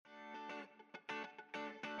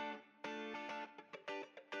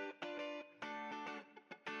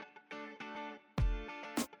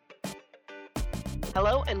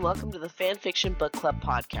Hello and welcome to the Fanfiction Book Club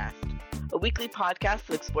podcast, a weekly podcast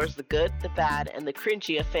that explores the good, the bad, and the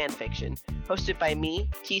cringy of fanfiction, hosted by me,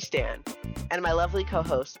 T-Stan, and my lovely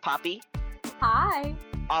co-hosts, Poppy. Hi.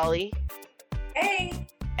 Ollie. Hey.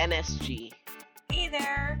 And SG. Hey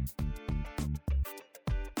there.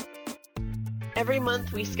 Every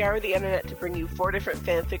month, we scour the internet to bring you 4 different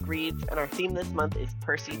fanfic reads, and our theme this month is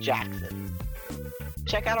Percy Jackson.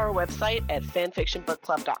 Check out our website at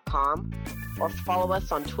fanfictionbookclub.com, or follow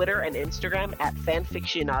us on Twitter and Instagram at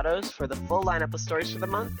fanfictionados for the full lineup of stories for the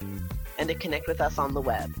month, and to connect with us on the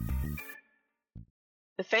web.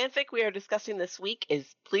 The fanfic we are discussing this week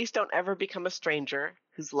is Please Don't Ever Become a Stranger,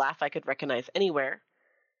 whose laugh I could recognize anywhere,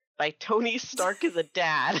 by Tony Stark is a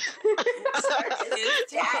Dad. Stark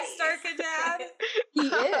a dad? He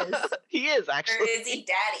is. He is, actually. Or is he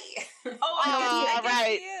daddy? Oh,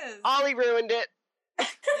 right. He is. Ollie ruined it.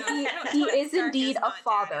 He is indeed a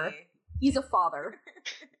father. Daddy. He's a father.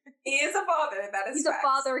 He is a father, that is He's facts. a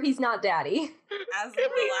father, he's not daddy. As in the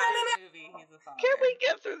last movie, he's a father. Can we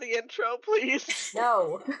get through the intro, please?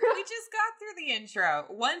 No. We just got through the intro.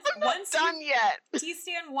 Once Done yet.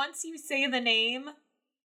 T-Stan, once you say the name,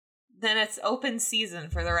 then it's open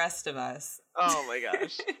season for the rest of us. Oh my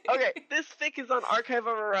gosh. Okay, this fic is on Archive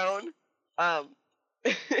of Our Own.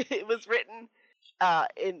 It was written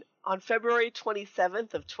on February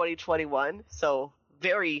 27th of 2021, so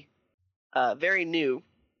very new.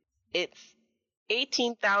 It's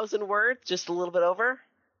 18,000 words, just a little bit over,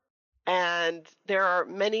 and there are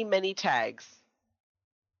many, many tags.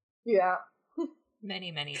 Yeah.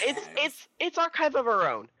 Many tags. It's Archive of Our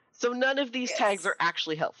Own, so none of these tags are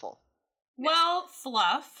actually helpful. Well,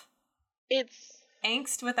 fluff. It's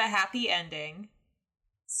Angst with a happy ending.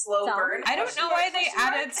 Slow burn. I don't know why they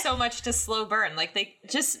added so much to slow burn. Like, they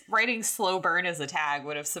just writing slow burn as a tag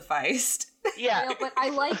would have sufficed. Yeah. I know, but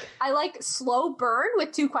I like slow burn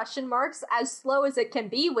with 2 question marks, as slow as it can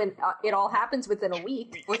be when it all happens within a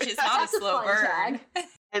week. Which is not a slow burn. Tag.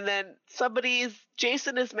 And then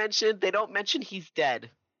Jason is mentioned. They don't mention he's dead.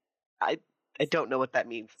 I don't know what that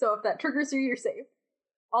means. So if that triggers you, you're safe.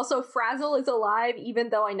 Also, Frazzle is alive, even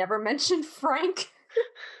though I never mentioned Frank.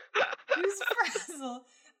 Who's Frazzle?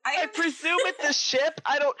 I presume it's a ship.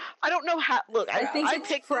 I don't know how. Look, I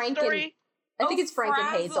picked Frank the story. I think it's Frank and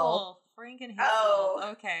Frazzle. Hazel. Frank and Hazel. Oh,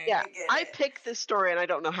 okay. Yeah, I picked this story, and I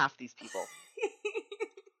don't know half these people.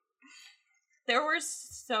 There were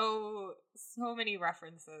so many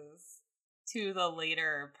references to the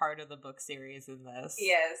later part of the book series in this.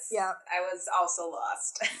 Yes. Yeah. I was also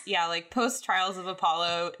lost. Yeah, like post Trials of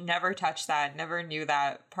Apollo, never touched that, never knew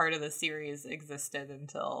that part of the series existed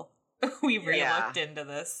until we re-looked into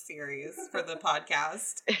this series for the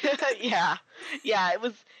podcast. Yeah,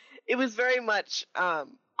 it was very much.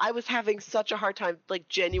 I was having such a hard time, like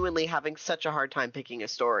genuinely having such a hard time picking a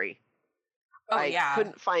story. Oh, I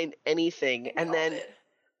couldn't find anything, and then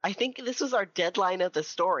I think this was our deadline of the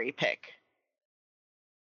story pick.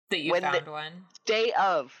 That you found one? Day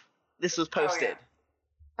of this was posted.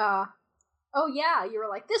 Oh yeah, you were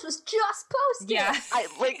like, this was just posted! Yeah. I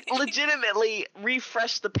legitimately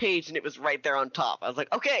refreshed the page and it was right there on top. I was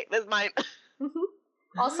like, okay, this is mine.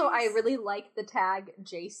 Also, I really like the tag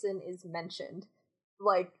Jason is mentioned.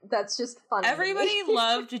 Like, that's just funny. Everybody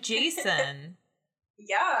loved Jason.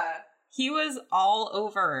 Yeah. He was all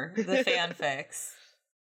over the fanfics.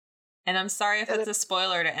 And I'm sorry if it's a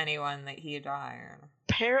spoiler to anyone that he died.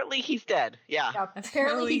 Apparently he's dead. Yeah.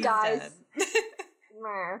 Apparently he dies.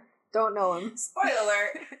 Meh. Don't know him. Spoiler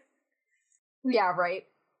alert. Yeah, right.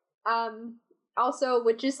 Also,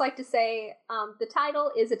 would just like to say, the title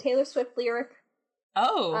is a Taylor Swift lyric.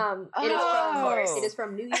 Oh. It is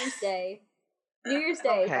from New Year's Day. New Year's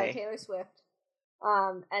Day by Taylor Swift.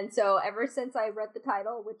 And so ever since I read the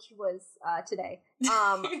title, which was today,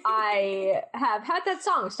 I have had that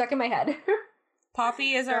song stuck in my head.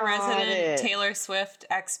 Poppy is our resident Taylor Swift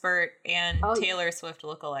expert and Taylor Swift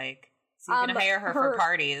lookalike. So you can hire her for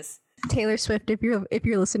parties. Taylor Swift, if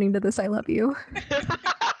you're listening to this, I love you.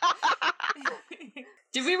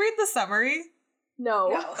 Did we read the summary?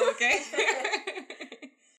 No. Okay.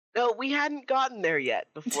 No, we hadn't gotten there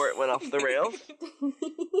yet before it went off the rails.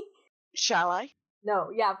 Shall I?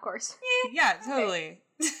 No, yeah, of course. Yeah, totally.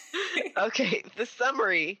 Okay, the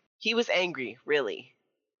summary. He was angry, really.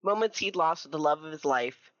 Moments he'd lost with the love of his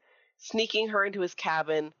life, sneaking her into his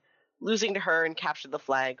cabin, losing to her and capture the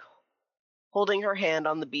flag, holding her hand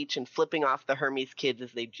on the beach and flipping off the Hermes kids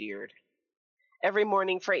as they jeered. Every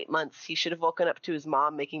morning for 8 months, he should have woken up to his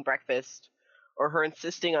mom making breakfast, or her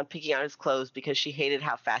insisting on picking out his clothes because she hated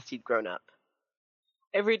how fast he'd grown up.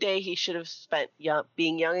 Every day he should have spent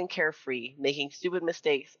being young and carefree, making stupid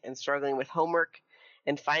mistakes and struggling with homework,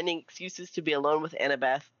 and finding excuses to be alone with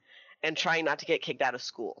Annabeth and trying not to get kicked out of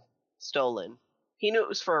school. Stolen. He knew it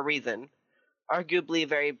was for a reason, arguably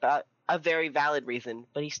a very valid reason,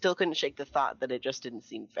 but he still couldn't shake the thought that it just didn't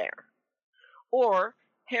seem fair. Or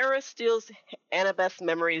Hera steals Annabeth's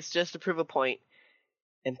memories just to prove a point,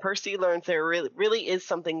 and Percy learns there really is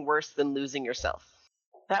something worse than losing yourself.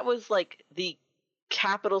 That was like the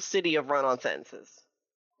capital city of run-on sentences.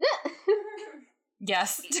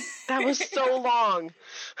 Yes. That was so long.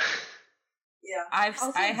 Yeah.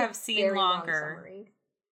 I have seen longer.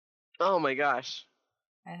 Oh my gosh.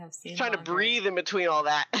 I have seen trying longer. to breathe in between all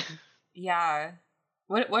that. Yeah.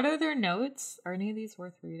 What are their notes? Are any of these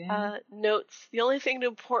worth reading? Notes. The only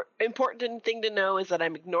important thing to know is that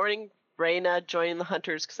I'm ignoring Reyna joining the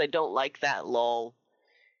Hunters because I don't like that, lol.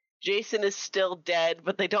 Jason is still dead,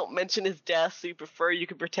 but they don't mention his death, so you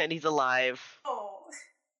could pretend he's alive. Oh.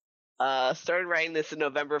 Started writing this in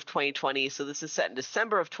November of 2020, so this is set in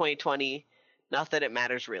December of 2020. Not that it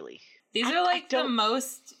matters, really. These are like the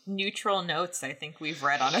most neutral notes I think we've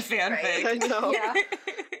read on a fanfic. I know. Yeah.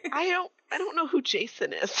 I don't know who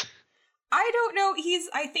Jason is. I don't know.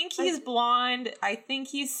 I think he's blonde. I think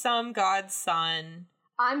he's some god's son.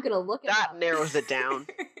 I'm gonna look at that. Narrows it down.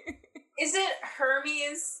 Is it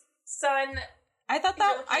Hermes' son? I thought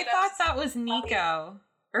that was Nico.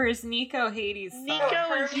 Or is Nico Hades' son?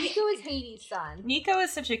 Nico is Hades' son. Nico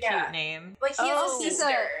is such a cute name. Like he has a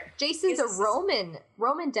sister. Jason's a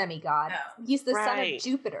Roman demigod. Oh. He's the son of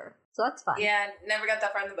Jupiter. So that's fun. Yeah, never got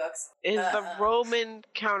that far in the books. Is the Roman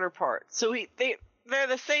counterpart. So they're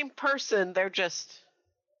the same person, they're just...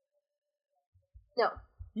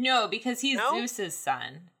 No, because he's Zeus's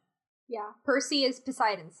son. Yeah, Percy is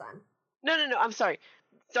Poseidon's son. No, I'm sorry.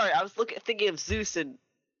 I was thinking of Zeus and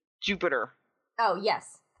Jupiter. Oh,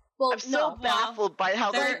 yes. Well, I'm so baffled by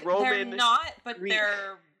how those Roman... They're not, but Greek.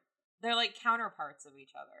 they're like counterparts of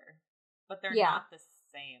each other. But they're Yeah. not the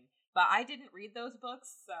same. But I didn't read those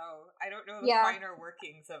books, so I don't know the finer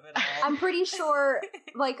workings of it all. I'm pretty sure,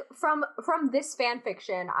 like, from this fan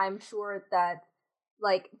fiction, I'm sure that,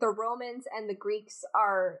 like, the Romans and the Greeks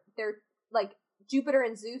they're, like, Jupiter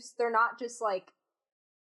and Zeus, they're not just, like,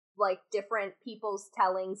 different people's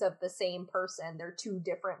tellings of the same person. They're two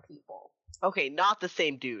different people. Okay, not the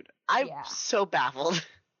same dude. I'm so baffled.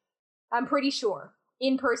 I'm pretty sure.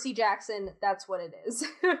 In Percy Jackson, that's what it is.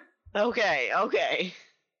 Okay.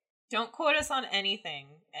 Don't quote us on anything,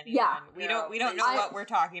 anyone. Yeah. We don't know what we're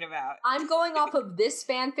talking about. I'm going off of this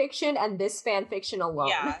fan fiction and this fan fiction alone.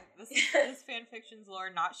 Yeah, this fan fiction's lore.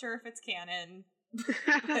 Not sure if it's canon,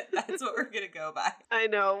 but that's what we're gonna go by. I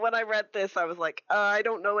know. When I read this, I was like, I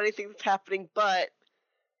don't know anything that's happening, but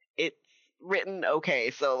it's written okay,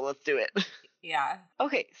 so let's do it. Yeah.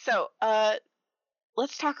 Okay, so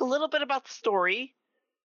let's talk a little bit about the story.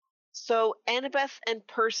 So Annabeth and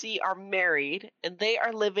Percy are married, and they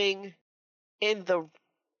are living in the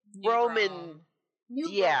Roman...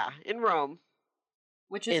 in Rome.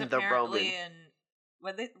 Which is apparently in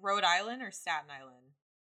Rhode Island or Staten Island?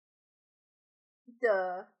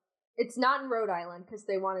 It's not in Rhode Island, because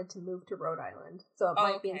they wanted to move to Rhode Island, so it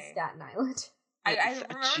might be in Staten Island. I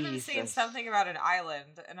remember them saying something about an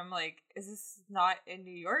island, and I'm like, is this not in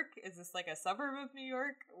New York? Is this like a suburb of New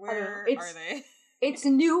York? Where are they? It's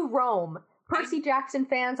New Rome. Percy Jackson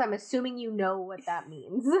fans, I'm assuming you know what that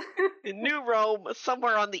means. In New Rome,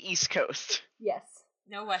 somewhere on the East Coast. Yes.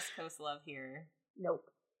 No West Coast love here. Nope.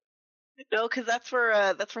 No, because that's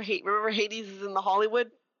where remember Hades is in the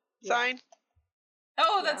Hollywood sign?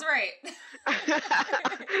 Oh, that's right.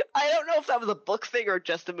 I don't know if that was a book thing or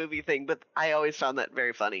just a movie thing, but I always found that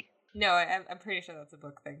very funny. No, I'm pretty sure that's a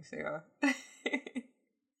book thing too.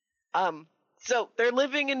 So they're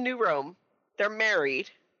living in New Rome. They're married.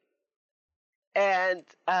 And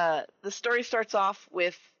the story starts off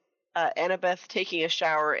with Annabeth taking a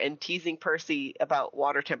shower and teasing Percy about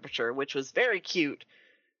water temperature, which was very cute.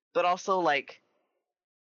 But also, like,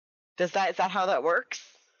 is that how that works?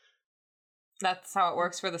 That's how it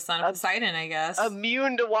works for the son of Poseidon, I guess.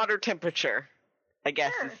 Immune to water temperature, I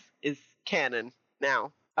guess, is canon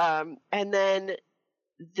now. And then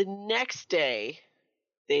the next day,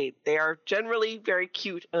 they are generally very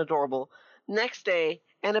cute and adorable. Next day,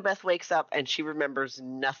 Annabeth wakes up and she remembers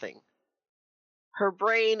nothing. Her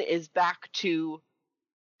brain is back to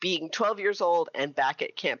being 12 years old and back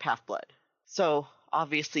at Camp Half-Blood. So,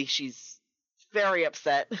 obviously, she's very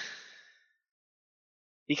upset.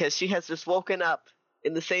 Because she has just woken up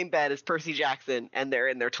in the same bed as Percy Jackson, and they're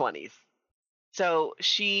in their 20s. So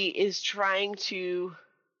she is trying to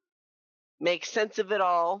make sense of it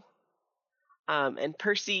all, and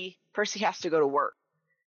Percy has to go to work.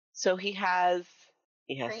 So he has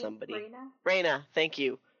he has somebody. Raina, thank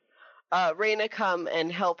you. Raina come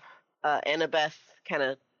and help Annabeth kind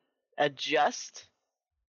of adjust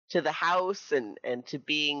to the house and to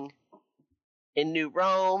being in New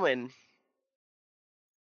Rome and,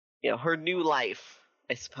 her new life,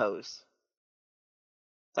 I suppose.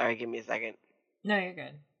 Sorry, give me a second. No, you're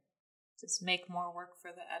good. Just make more work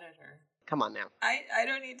for the editor. Come on now. I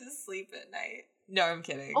don't need to sleep at night. No, I'm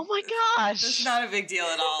kidding. Oh my gosh. It's not a big deal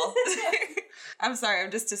at all. I'm sorry,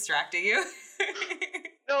 I'm just distracting you.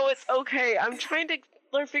 No, it's okay. I'm trying to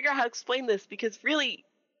figure out how to explain this because really,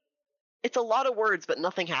 it's a lot of words, but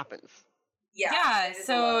nothing happens. Yeah,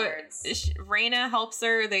 so Raina helps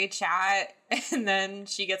her, they chat, and then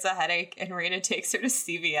she gets a headache, and Raina takes her to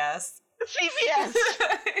CVS. CVS!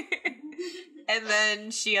 And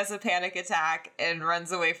then she has a panic attack and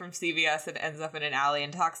runs away from CVS and ends up in an alley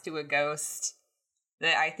and talks to a ghost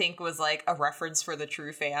that I think was like a reference for the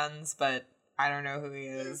true fans, but I don't know who he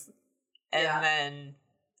is. And then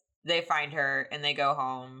they find her and they go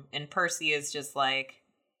home, and Percy is just like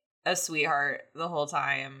a sweetheart the whole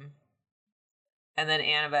time. And then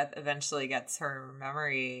Annabeth eventually gets her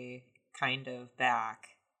memory kind of back.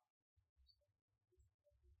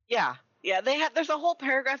 Yeah. Yeah, there's a whole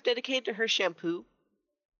paragraph dedicated to her shampoo.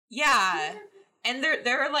 Yeah. And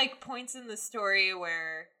there are like points in the story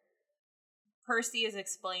where Percy is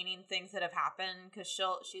explaining things that have happened because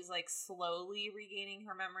she's like slowly regaining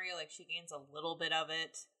her memory. Like she gains a little bit of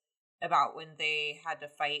it about when they had to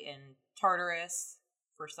fight in Tartarus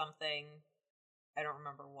for something. I don't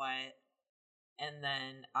remember what. And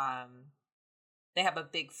then they have a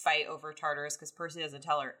big fight over Tartarus because Percy doesn't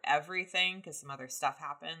tell her everything because some other stuff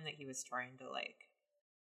happened that he was trying to like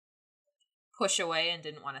push away and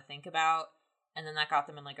didn't want to think about. And then that got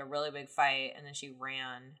them in like a really big fight, and then she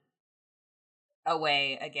ran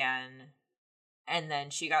away again. And then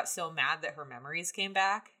she got so mad that her memories came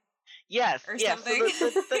back. Yes, or yes. something. So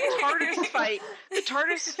the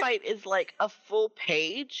Tartarus fight is like a full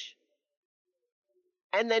page.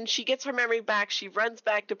 And then she gets her memory back, she runs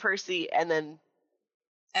back to Percy, and then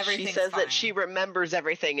she says that she remembers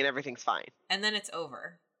everything and everything's fine. And then it's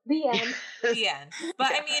over. The end. The end. But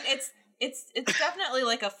I mean, it's definitely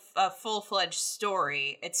like a full-fledged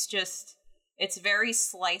story. It's just, it's very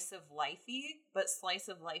slice of lifey, but slice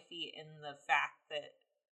of lifey in the fact that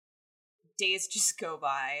days just go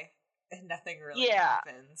by and nothing really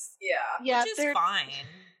happens. Yeah. Which is fine,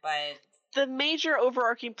 but the major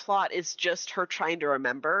overarching plot is just her trying to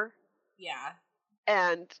remember. Yeah.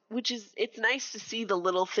 And it's nice to see the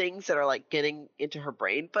little things that are like getting into her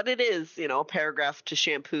brain, but it is, a paragraph to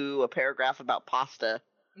shampoo, a paragraph about pasta.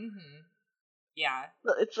 Mm-hmm. Yeah.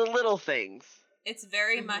 It's the little things. It's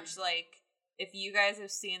very much like, if you guys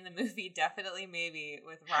have seen the movie Definitely Maybe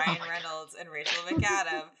with Ryan Reynolds and Rachel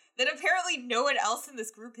McAdams, that apparently no one else in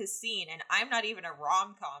this group has seen, and I'm not even a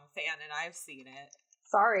rom-com fan, and I've seen it.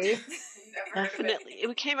 Sorry. Definitely.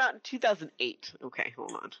 It came out in 2008. Okay,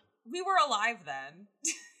 hold on. We were alive then.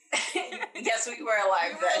 Yes, we were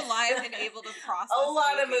alive then. We were alive and able to process a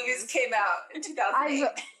lot of movies came out in 2008.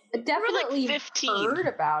 I've definitely heard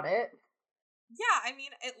about it. Yeah, I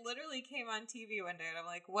mean, it literally came on TV one day, and I'm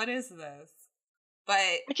like, what is this? But,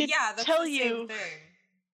 that's the same thing.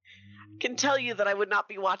 I can tell you that I would not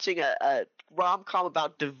be watching a rom-com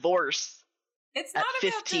about divorce. It's not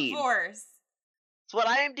about divorce. It's what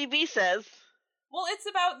IMDb says. Well, it's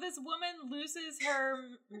about this woman loses her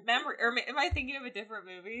memory. Or am I thinking of a different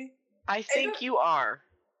movie? I think you are.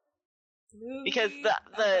 Movie because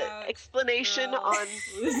the explanation on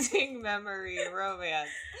losing memory romance.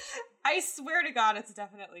 I swear to God, it's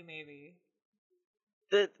Definitely Maybe.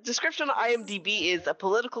 The description on IMDb is a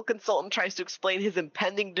political consultant tries to explain his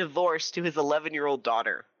impending divorce to his 11-year-old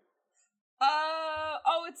daughter.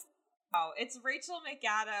 It's Rachel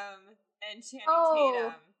McAdams and Channing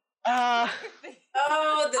Tatum. The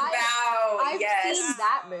Vow. I've seen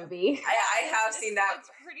that movie. I have seen that. It's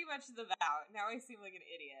pretty much The Vow. Now I seem like an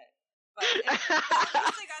idiot. But at least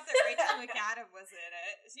I got that Rachel McAdams was in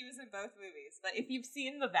it. She was in both movies. But if you've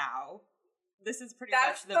seen The Vow, this is pretty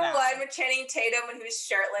much The Vow. That's the one with Channing Tatum when he was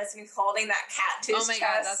shirtless and he's holding that cat to his chest. Oh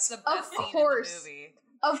my God, that's the best scene in the movie.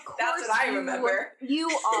 Of course, that's what I remember. You,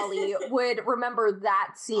 Ollie, would remember that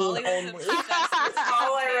scene only. That's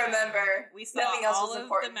all I remember. We saw nothing else all was of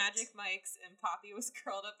important. the Magic Mics, and Poppy was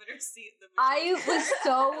curled up in her seat. In the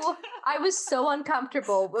movie. I was so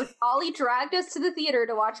uncomfortable. Ollie dragged us to the theater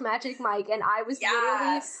to watch Magic Mike, and I was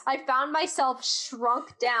literally, I found myself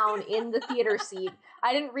shrunk down in the theater seat.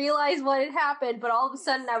 I didn't realize what had happened, but all of a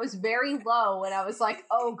sudden I was very low, and I was like,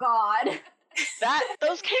 oh God.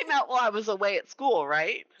 Those came out while I was away at school,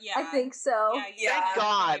 right? Yeah. I think so. Yeah. Thank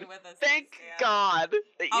God. Thank God.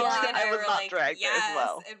 I was not dragged there as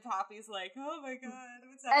well. And Poppy's like, oh my God,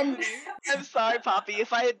 what's happening? I'm sorry, Poppy.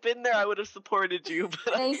 If I had been there, I would have supported you.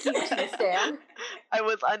 But Thank you, T-Stan. I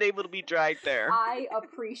was unable to be dragged there. I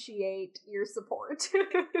appreciate your support.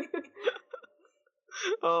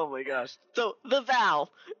 Oh my gosh. So, The Vow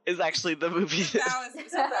is actually the movie. The Vow is, so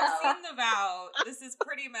if you've seen The Vow, this is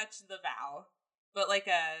pretty much The Vow, but like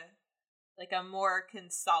a more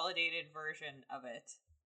consolidated version of it.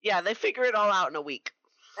 Yeah, they figure it all out in a week.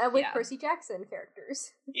 With Percy Jackson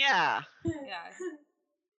characters. Yeah. Yeah.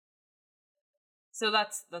 So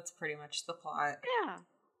that's pretty much the plot. Yeah.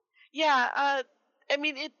 Yeah, I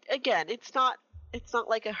mean, it's not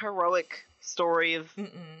like a heroic story of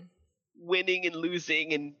winning and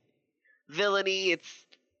losing and villainy.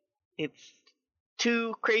 It's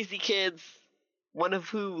two crazy kids, one of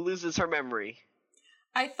who loses her memory.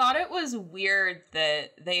 I thought it was weird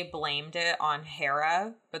that they blamed it on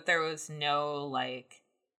Hera, but there was no, like,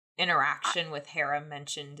 interaction with Hera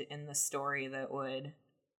mentioned in the story that would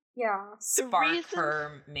spark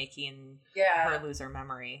her making her lose her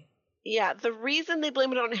memory. Yeah, the reason they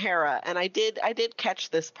blame it on Hera, and I did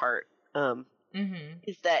catch this part,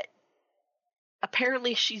 is that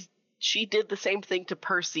apparently she did the same thing to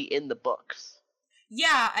Percy in the books.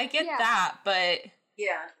 Yeah, I get that, but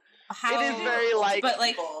how, it is very like, but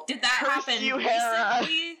like, did that happen Hera.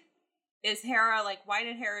 recently? Is Hera like, why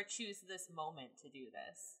did Hera choose this moment to do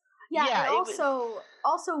this? Yeah, and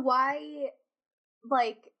also why,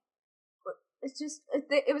 like, it's just,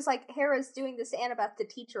 it was like Hera's doing this to Annabeth to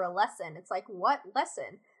teach her a lesson. It's like, what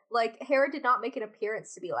lesson? Like, Hera did not make an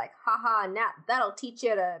appearance to be like, haha, Nat, that'll teach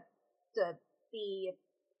you to be,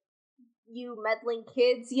 you meddling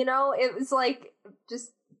kids, you know? It was like,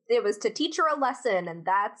 just, it was to teach her a lesson, and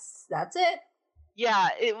that's it. Yeah,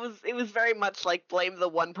 it was very much like, blame the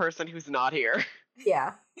one person who's not here.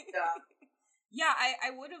 Yeah. Yeah,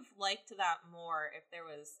 I would have liked that more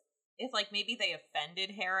if like maybe they offended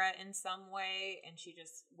Hera in some way and she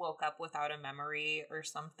just woke up without a memory or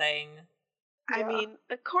something. I mean,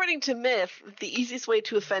 according to myth, the easiest way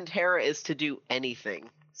to offend Hera is to do anything.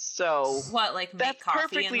 So what, like make that's coffee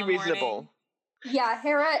perfectly in the reasonable. morning? Yeah,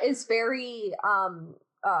 Hera is very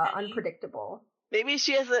unpredictable. Maybe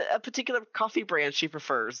she has a particular coffee brand she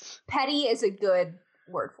prefers. Petty is a good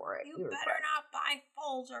word for it. You better not buy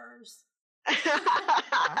Folgers.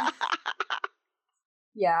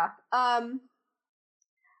 Yeah.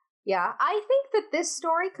 Yeah, I think that this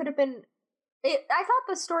story could have been I thought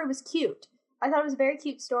the story was cute. I thought it was a very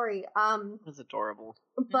cute story. It was adorable.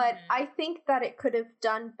 But I think that it could have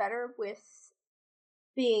done better with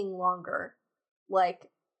being longer.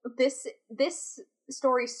 Like, this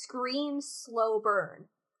story screams slow burn.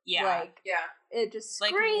 Yeah. Like, it just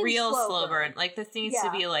screams like real slow burn. Like, this needs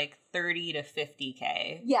to be like 30 to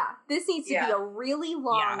 50K. Yeah, this needs to be a really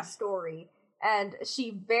long story. And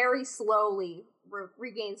she very slowly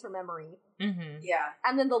regains her memory. Yeah.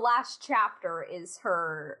 And then the last chapter is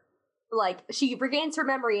her, like, she regains her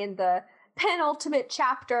memory in the penultimate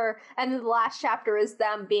chapter, and then the last chapter is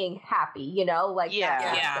them being happy, you know? Like, that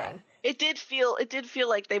kind of thing. It did feel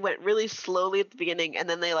like they went really slowly at the beginning, and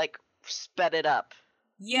then they, like, sped it up.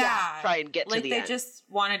 Yeah. Try and get to the end. Like, they just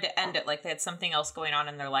wanted to end it. Like, they had something else going on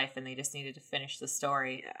in their life, and they just needed to finish the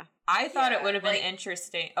story. Yeah. I thought it would have been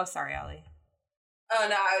interesting. Oh, sorry, Allie. Oh,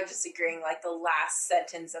 no, I was just agreeing. Like, the last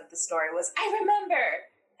sentence of the story was, I remember!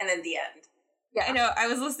 And then the end. Yeah. I know, I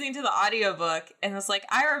was listening to the audiobook, and it was like,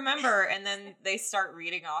 I remember, and then they start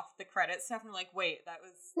reading off the credit stuff, and I'm like, wait, that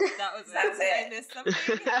was That's it. it. I missed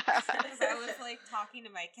something? Because I was, like, talking to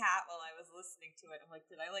my cat while I was listening to it. I'm like,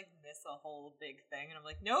 did I, like, miss a whole big thing? And I'm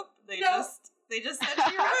like, nope, they just said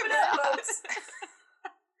she remembered.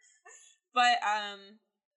 But,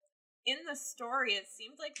 in the story, it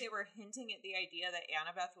seemed like they were hinting at the idea that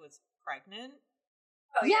Annabeth was pregnant.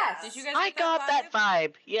 Oh, yes. Did you guys I got that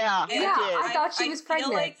vibe. Yeah, Yeah, I did. I thought she was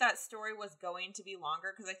pregnant. I feel like that story was going to be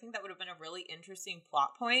longer because I think that would have been a really interesting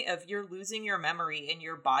plot point of you're losing your memory and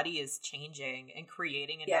your body is changing and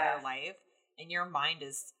creating another life and your mind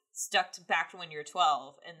is stuck back to when you're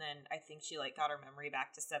 12. And then I think she like got her memory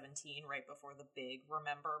back to 17 right before the big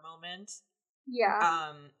remember moment.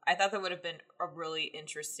 Yeah. I thought that would have been a really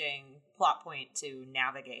interesting plot point to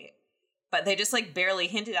navigate. But they just like barely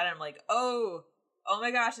hinted at it. I'm like, oh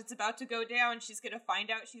my gosh, it's about to go down. She's going to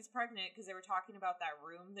find out she's pregnant because they were talking about that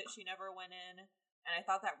room that she never went in. And I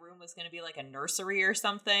thought that room was going to be like a nursery or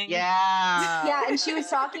something. Yeah. Yeah, and she was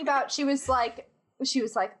talking about, she was like,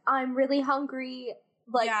 I'm really hungry.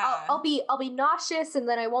 Like, I'll be nauseous and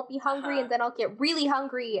then I won't be hungry and then I'll get really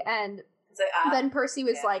hungry. And Then Percy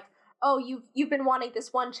was like, oh, you've been wanting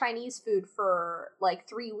this one Chinese food for like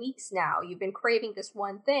 3 weeks now. You've been craving this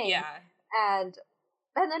one thing. Yeah. And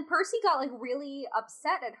then Percy got like really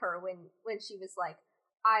upset at her when she was like,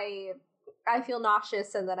 I feel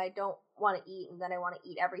nauseous and then I don't want to eat and then I want to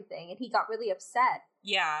eat everything. And he got really upset.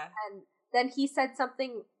 Yeah. And then he said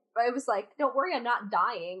something, it was like, don't worry, I'm not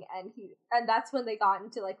dying. And that's when they got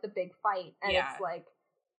into like the big fight. And it's like,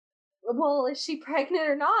 well, is she pregnant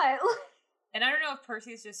or not? And I don't know if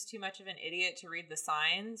Percy's just too much of an idiot to read the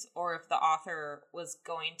signs or if the author was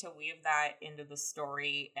going to weave that into the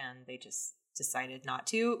story and they just decided not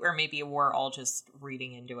to, or maybe we're all just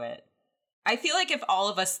reading into it. I feel like if all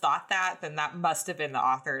of us thought that, then that must have been the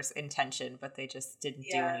author's intention, but they just didn't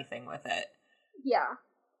do anything with it. Yeah.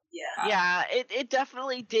 Yeah, it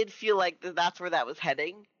definitely did feel like that's where that was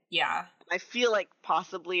heading. Yeah. I feel like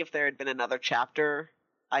possibly if there had been another chapter,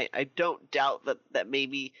 I don't doubt that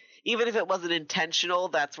maybe, even if it wasn't intentional,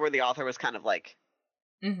 that's where the author was kind of like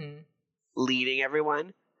leading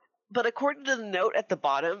everyone. But according to the note at the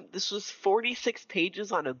bottom, this was 46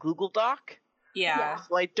 pages on a Google Doc. Yeah.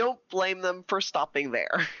 So I don't blame them for stopping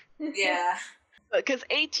there. Yeah. Because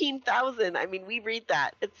 18,000, I mean, we read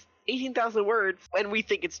that. It's 18,000 words when we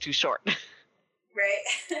think it's too short.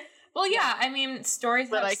 Right. Well, yeah, I mean, stories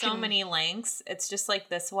have so many lengths. It's just like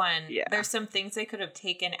this one. Yeah. There's some things they could have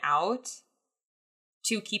taken out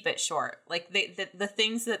to keep it short. Like, the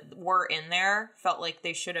things that were in there felt like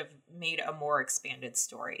they should have made a more expanded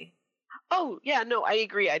story. Oh, yeah, no, I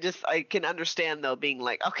agree. I can understand, though, being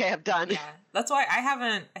like, okay, I'm done. Yeah, that's why I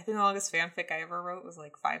think the longest fanfic I ever wrote was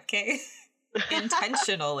like 5K.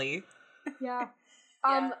 Intentionally. Yeah.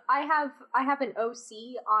 I have an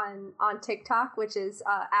OC on TikTok, which is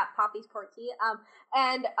at Poppy's Portkey.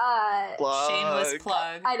 And shameless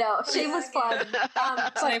plug. I know, shameless plug. Should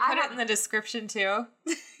I put it in the description too?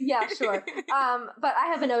 Yeah, sure. But I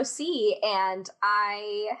have an OC, and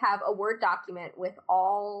I have a Word document with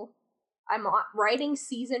all. I'm writing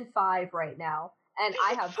season 5 right now, and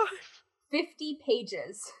I have 50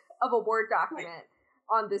 pages of a Word document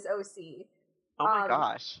on this OC. Oh my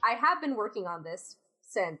gosh! I have been working on this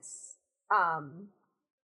since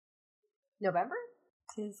November.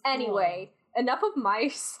 Cool. Anyway, enough of my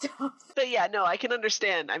stuff. But yeah, no, I can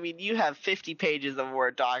understand. I mean, you have 50 pages of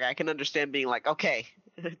Word doc. I can understand being like, okay,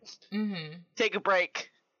 take a break.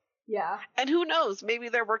 Yeah. And who knows? Maybe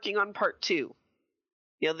they're working on part 2.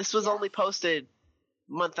 You know, this was only posted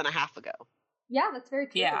a month and a half ago. Yeah, that's very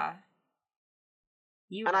true. Yeah.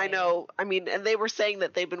 I know, I mean, and they were saying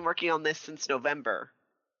that they've been working on this since November.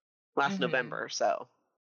 Last November, so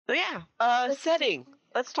yeah. Setting.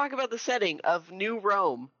 Let's talk about the setting of New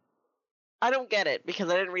Rome. I don't get it because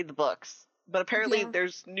I didn't read the books, but apparently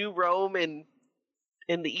there's New Rome in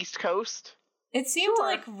the East Coast. It seemed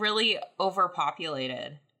like really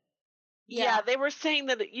overpopulated. Yeah, they were saying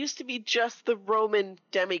that it used to be just the Roman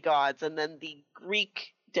demigods, and then the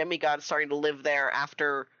Greek demigods starting to live there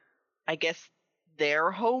after, I guess,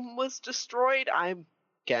 their home was destroyed.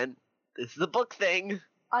 This is a book thing.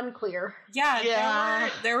 Unclear. Yeah.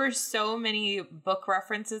 There were so many book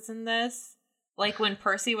references in this. Like when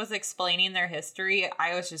Percy was explaining their history,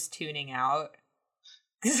 I was just tuning out.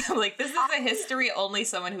 Because I'm like, this is a history only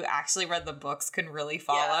someone who actually read the books can really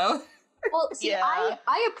follow. Yeah. Well, see,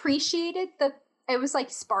 I appreciated it was like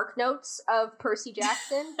Spark Notes of Percy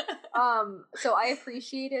Jackson. So I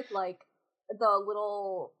appreciated like the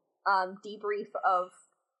little debrief of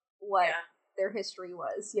what their history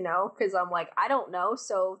was, you know, because I'm like, I don't know,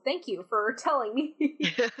 so thank you for telling me.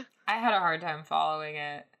 I had a hard time following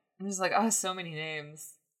it. I'm just like, oh, so many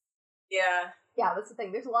names. Yeah, that's the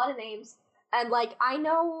thing. There's a lot of names, and like I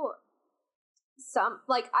know some,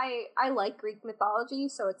 like I like Greek mythology,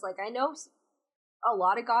 so it's like I know a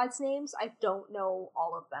lot of gods' names. I don't know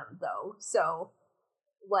all of them though, so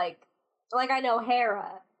like I know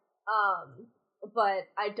Hera, but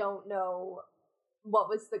I don't know what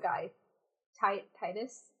was the guy.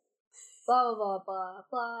 Titus? Blah, blah, blah,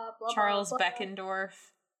 blah, blah, Charles blah, blah. Beckendorf.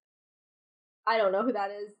 I don't know who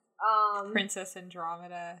that is. Princess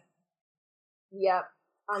Andromeda. Yep.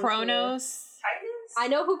 Kronos. Titus? I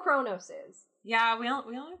know who Kronos is. Yeah, we all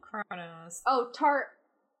know Kronos. Oh,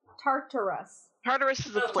 Tartarus. Tartarus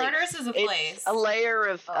is a place. Tartarus is a place. It's a layer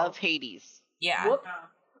of Hades. Yeah. Whoop.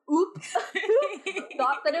 Oop.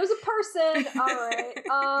 Thought that it was a person. All right.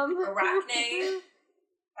 Arachne.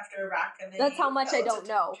 After Arachne. That's how much I don't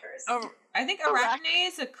know. I think Arachne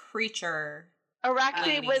is a creature.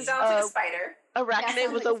 Arachne was sounds like a spider.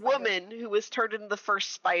 Arachne was a woman who was turned into the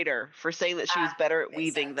first spider for saying that she was better at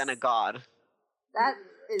weaving than a god. That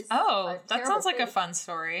is that sounds like a fun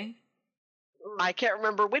story. I can't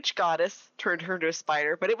remember which goddess turned her into a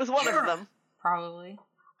spider, but it was one of them. Probably.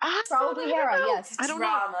 Probably Hera, yes. I don't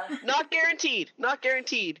know. Not guaranteed. Not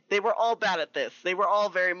guaranteed. They were all bad at this. They were all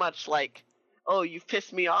very much like, oh, you've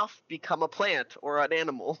pissed me off, become a plant or an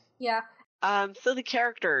animal. Yeah. So the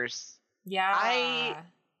characters. Yeah.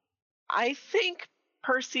 I think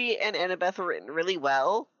Percy and Annabeth were written really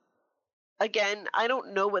well. Again, I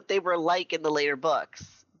don't know what they were like in the later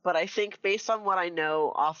books, but I think based on what I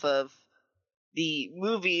know off of the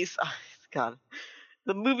movies, God,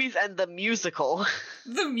 the movies and the musical.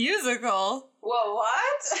 The musical? Whoa,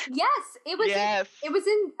 what? Yes, it was. Yes. It was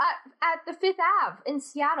in at the Fifth Ave in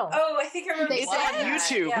Seattle. Oh, I think I remember. It's on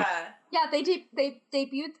YouTube. Yeah, they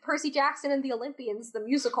debuted Percy Jackson and the Olympians, the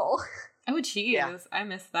musical. Oh, jeez, yeah. I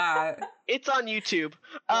missed that. It's on YouTube.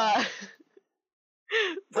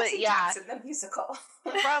 But yeah, Jackson, the musical.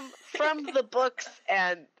 from the books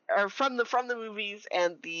or from the movies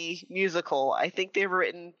and the musical, I think they were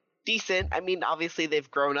written decent. I mean, obviously they've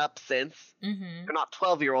grown up since. Mm-hmm. They're not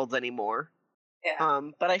 12-year-olds anymore. Yeah.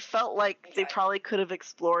 But I felt like they probably could have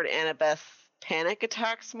explored Annabeth's panic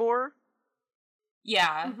attacks more.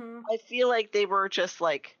 Yeah. Mm-hmm. I feel like they were just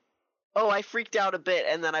like, oh, I freaked out a bit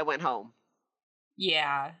and then I went home.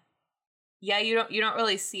 Yeah. Yeah, you don't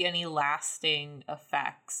really see any lasting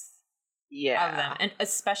effects of them. And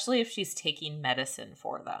especially if she's taking medicine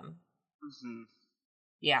for them. Mm-hmm.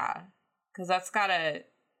 Yeah. Because that's gotta...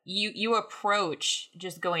 You approach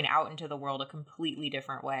just going out into the world a completely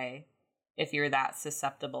different way if you're that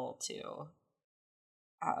susceptible to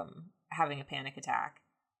having a panic attack.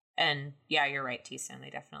 And yeah, you're right, T-Stan. They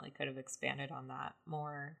definitely could have expanded on that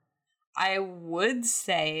more. I would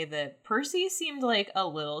say that Percy seemed like a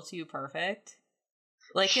little too perfect.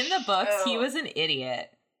 Like in the books, he was an idiot.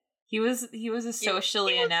 He was a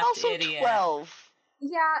socially inept also idiot. 12.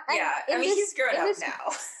 Yeah, I mean, he's grown up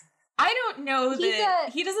now. I don't know that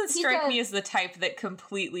he doesn't strike me as the type that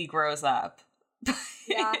completely grows up.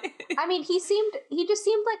 Yeah, I mean, he just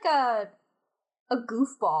seemed like a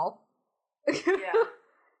goofball. Yeah.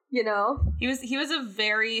 You know? He was a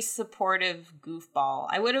very supportive goofball.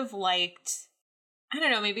 I would have liked, I don't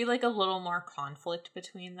know, maybe like a little more conflict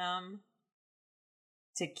between them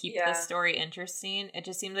to keep the story interesting. It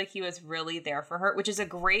just seemed like he was really there for her, which is a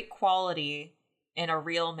great quality in a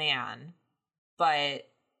real man. But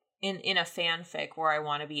in a fanfic where I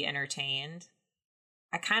want to be entertained,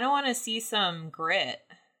 I kind of want to see some grit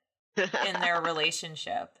in their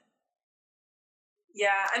relationship.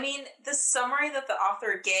 Yeah, I mean, the summary that the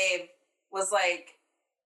author gave was like,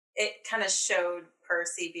 it kind of showed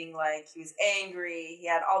Percy being like, he was angry, he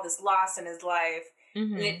had all this loss in his life,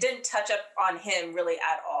 and it didn't touch up on him really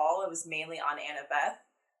at all. It was mainly on Annabeth.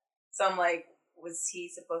 So I'm like, was he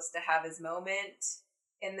supposed to have his moment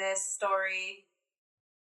in this story?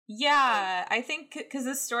 Yeah, I think because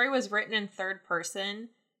this story was written in third person,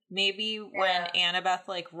 maybe when Annabeth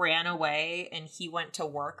like ran away and he went to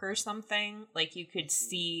work or something, like you could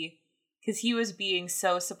see, because he was being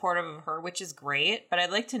so supportive of her, which is great, but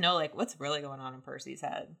I'd like to know like what's really going on in Percy's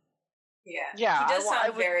head. Yeah, he does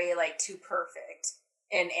sound very like too perfect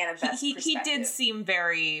in Annabeth's perspective. He did seem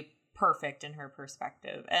very perfect in her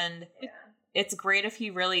perspective, and it's great if he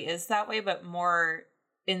really is that way, but more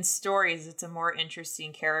in stories, it's a more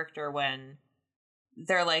interesting character when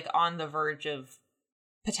they're like on the verge of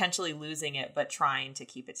potentially losing it, but trying to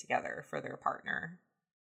keep it together for their partner.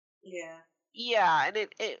 Yeah, and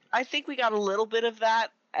it I think we got a little bit of that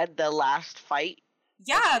at the last fight.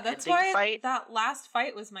 Yeah, that's why that last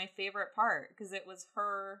fight was my favorite part, because it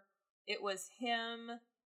was him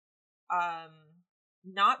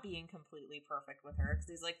not being completely perfect with her, because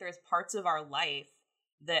he's like, there's parts of our life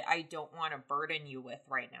that I don't want to burden you with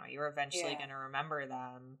right now. You're eventually going to remember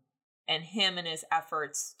them. And him and his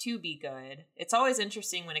efforts to be good. It's always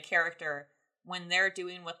interesting when a character, when they're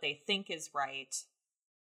doing what they think is right,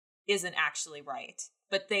 isn't actually right,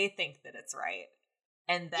 but they think that it's right.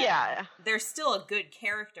 And then they're still a good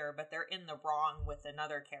character, but they're in the wrong with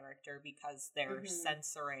another character because they're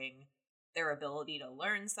censoring their ability to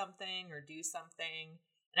learn something or do something.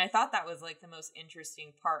 And I thought that was like the most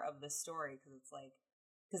interesting part of the story, because it's like,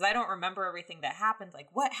 because I don't remember everything that happened. Like,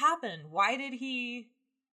 what happened? Why doesn't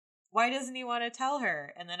he want to tell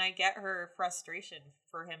her? And then I get her frustration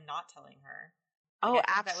for him not telling her. Like,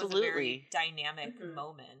 absolutely. That was a very dynamic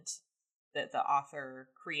moment that the author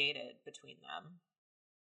created between them.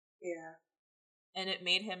 Yeah. And it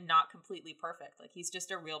made him not completely perfect. Like, he's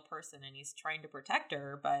just a real person and he's trying to protect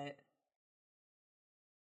her, but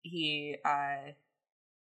he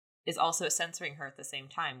is also censoring her at the same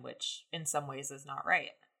time, which in some ways is not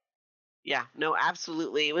right. Yeah, no,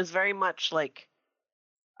 absolutely. It was very much like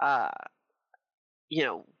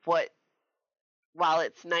while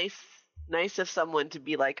it's nice of someone to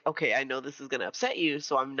be like, okay, I know this is going to upset you,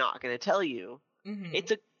 so I'm not going to tell you. Mm-hmm.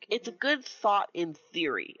 It's a good thought in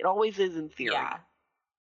theory. It always is in theory. Yeah.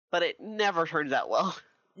 But it never turns out well.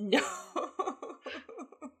 No.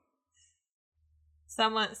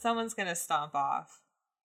 Someone's going to stomp off.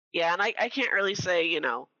 Yeah, and I can't really say,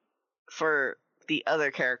 for the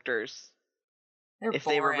other characters, if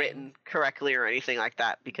they were written correctly or anything like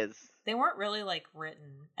that, because they weren't really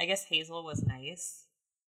written. I guess Hazel was nice,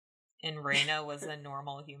 and Raina was a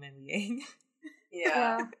normal human being.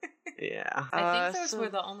 Yeah. Yeah. I think those were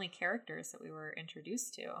the only characters that we were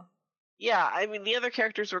introduced to. Yeah, I mean, the other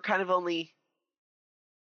characters were kind of only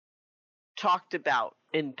talked about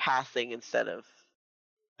in passing instead of.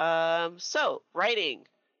 So, writing.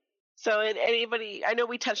 So, anybody, I know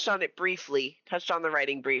we touched on the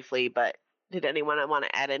writing briefly, but did anyone want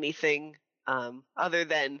to add anything other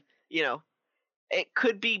than, it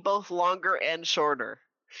could be both longer and shorter?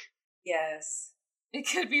 Yes. It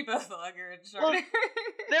could be both longer and shorter. Well,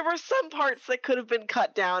 there were some parts that could have been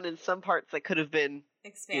cut down and some parts that could have been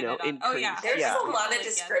expanded on. increased. Oh, yeah. There's a lot of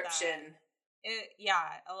description.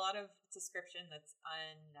 A lot of description that's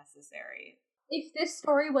unnecessary. If this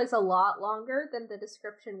story was a lot longer, then the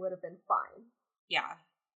description would have been fine. Yeah,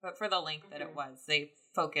 but for the length that it was, they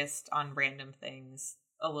focused on random things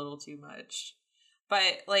a little too much.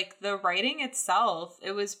 But, the writing itself,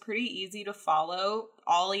 it was pretty easy to follow.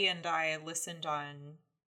 Ollie and I listened on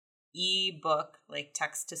e-book,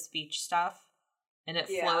 text-to-speech stuff, and it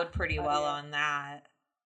flowed pretty well on that.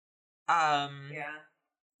 Yeah.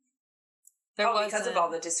 Because of all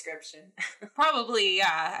the description. Probably,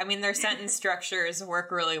 yeah. I mean, their sentence structures work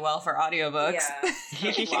really well for audiobooks.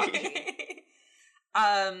 Yeah.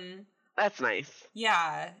 That's nice.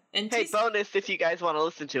 Yeah. And hey, bonus if you guys want to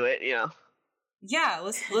listen to it, Yeah,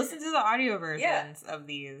 listen to the audio versions of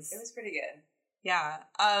these. It was pretty good. Yeah.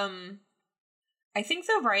 I think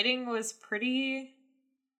the writing was pretty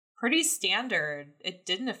standard. It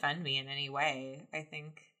didn't offend me in any way. I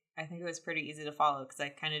think it was pretty easy to follow because I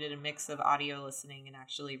kind of did a mix of audio listening and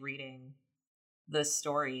actually reading the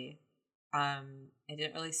story. I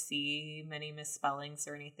didn't really see many misspellings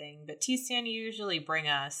or anything, but T-Stan, you usually bring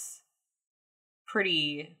us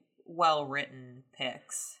pretty well-written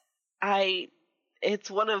picks.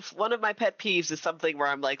 It's one of my pet peeves is something where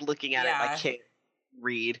I'm looking at it and I can't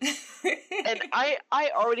read. And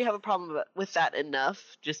I already have a problem with that enough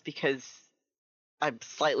just because I'm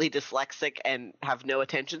slightly dyslexic and have no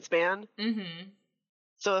attention span. Mm-hmm.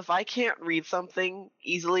 So if I can't read something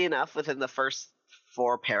easily enough within the first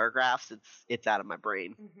 4 paragraphs, it's out of my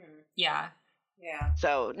brain. Mm-hmm. Yeah. Yeah.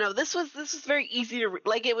 So no, this was very easy to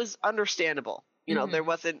read. It was understandable. There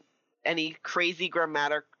wasn't any crazy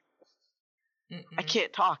grammatical. I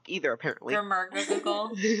can't talk either, apparently.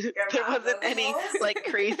 Grammatical. There wasn't any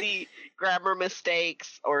crazy grammar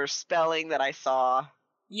mistakes or spelling that I saw.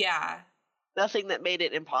 Yeah. Nothing that made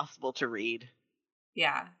it impossible to read.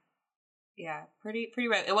 Yeah. Yeah, pretty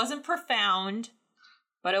right. It wasn't profound,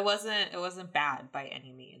 but it wasn't bad by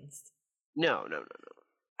any means. No.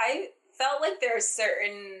 I felt like there are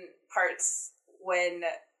certain parts when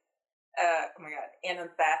oh my god,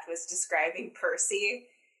 Annabeth was describing Percy.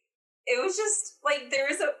 It was just there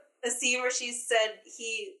was a scene where she said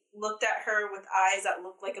he looked at her with eyes that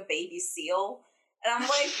looked like a baby seal. And I'm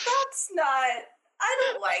like, that's not, I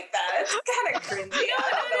don't like that. It's kind of cringy.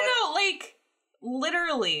 No.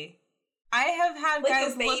 Literally. I have had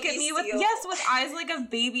guys look at me with eyes like a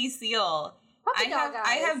baby seal. Puppy dog eyes.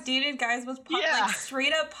 I have dated guys with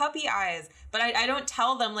straight up puppy eyes, but I don't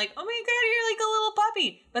tell them oh my god, you're like a little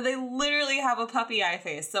puppy. But they literally have a puppy eye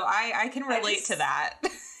face, so I can relate to that.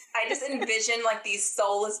 I just envision these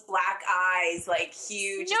soulless black eyes,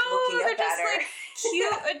 huge, looking up at her.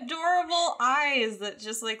 Cute, adorable eyes that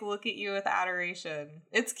just look at you with adoration.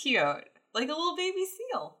 It's cute, like a little baby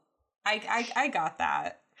seal. I got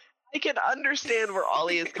that. I can understand where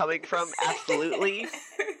Ollie is coming from. Absolutely,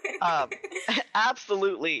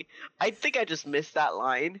 absolutely. I think I just missed that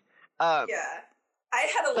line. Yeah. I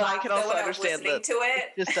had a laugh I can also understand listening to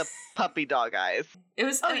it. Just the puppy dog eyes. It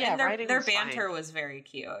was their banter was very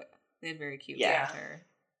cute. They had very cute banter.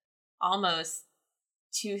 Almost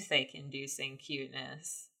toothache-inducing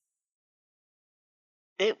cuteness.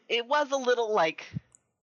 It was a little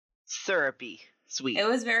syrupy sweet. It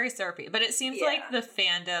was very syrupy, but it seems like the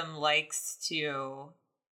fandom likes to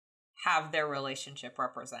have their relationship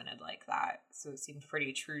represented like that. So it seemed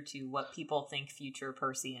pretty true to what people think future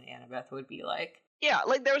Percy and Annabeth would be like. Yeah,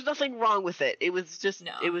 there was nothing wrong with it. It was just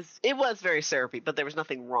it was very syrupy, but there was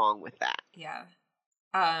nothing wrong with that. Yeah.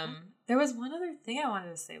 There was one other thing I wanted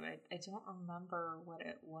to say, but I don't remember what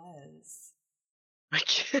it was.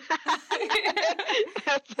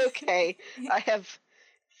 That's okay. I have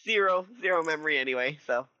zero memory anyway,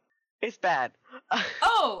 so it's bad.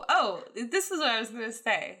 This is what I was going to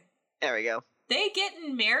say. There we go. They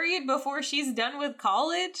getting married before she's done with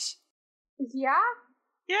college? Yeah?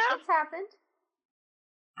 Yeah. It's happened.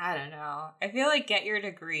 I don't know. I feel like get your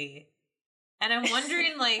degree. And I'm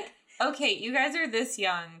wondering, like, okay, you guys are this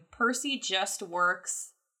young. Percy just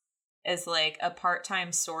works as, like, a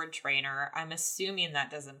part-time sword trainer. I'm assuming that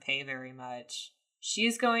doesn't pay very much.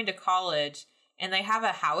 She's going to college, and they have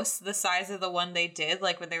a house the size of the one they did.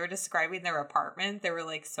 Like, when they were describing their apartment, there were,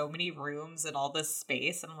 like, so many rooms and all this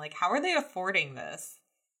space. And I'm like, how are they affording this?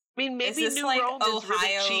 I mean, maybe is this, New like, Rome Ohio is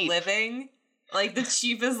really cheap. living? Like, the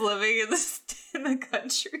cheapest living in the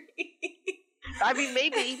country? I mean,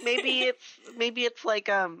 maybe it's like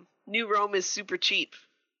New Rome is super cheap.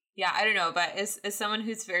 Yeah, I don't know, but as someone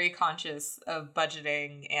who's very conscious of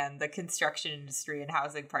budgeting and the construction industry and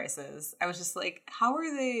housing prices, I was just like, how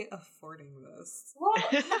are they affording this? Well,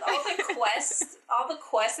 with all the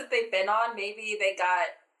quests that they've been on, maybe they got...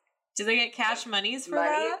 Do they get cash monies for money?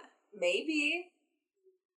 that? Maybe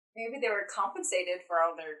they were compensated for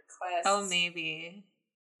all their quests. Oh, maybe.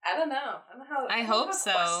 I don't know. I hope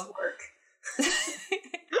so. Quests work.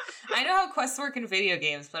 I know how quests work in video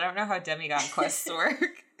games, but I don't know how demigod quests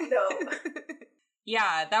work. No.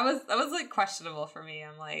 Yeah, that was like questionable for me.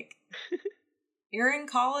 I'm like, you're in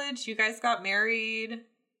college, you guys got married,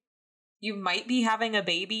 you might be having a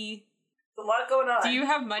baby. There's a lot going on. Do you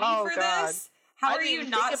have money for this? How are you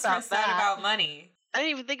not stressed out about money? I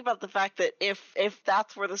didn't even think about the fact that if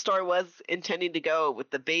that's where the story was intending to go with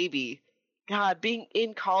the baby, God, being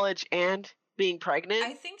in college and being pregnant.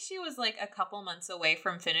 I think she was like a couple months away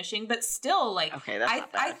from finishing, but still, like, okay, that's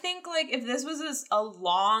not bad. I think like if this was a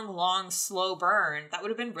long, slow burn, that would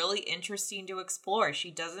have been really interesting to explore.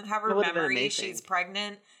 She doesn't have her memory. She's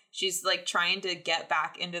pregnant. She's like trying to get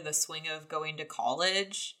back into the swing of going to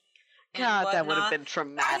college. God, that would have been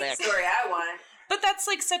traumatic. That's the story I want. But that's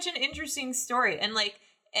like such an interesting story and like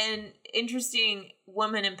an interesting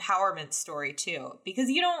woman empowerment story too, because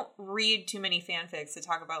you don't read too many fanfics that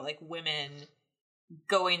talk about like women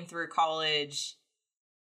going through college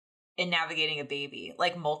and navigating a baby,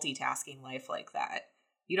 like multitasking life like that.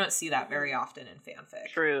 You don't see that very often in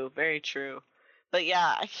fanfic. True, very true. But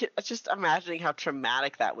yeah, I just imagining how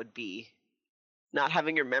traumatic that would be. Not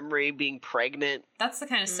having your memory, being pregnant. That's the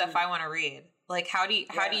kind of stuff I want to read. Like, how do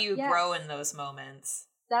you grow in those moments?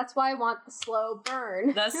 That's why I want the slow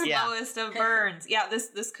burn. The slowest of burns. Yeah,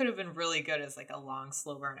 this could have been really good as like a long,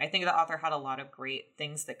 slow burn. I think the author had a lot of great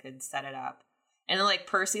things that could set it up. And then like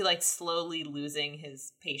Percy like slowly losing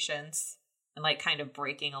his patience and like kind of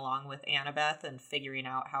breaking along with Annabeth and figuring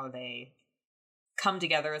out how they come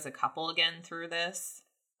together as a couple again through this.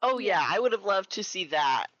 Oh yeah, I would have loved to see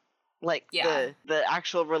that. Like the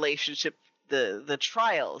actual relationship, the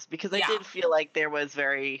trials, because I did feel like there weren't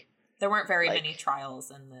very many trials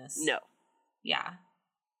in this. No. Yeah.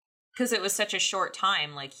 Because it was such a short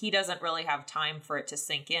time, like he doesn't really have time for it to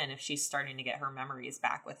sink in if she's starting to get her memories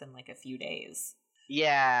back within like a few days.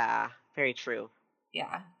 Yeah, very true.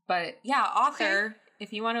 Yeah. But yeah, author,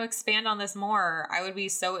 if you want to expand on this more, I would be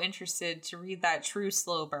so interested to read that true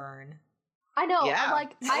slow burn. I know. Yeah,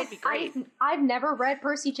 like I've never read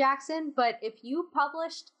Percy Jackson, but if you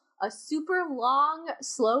published a super long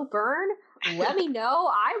slow burn, let me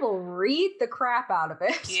know. I will read the crap out of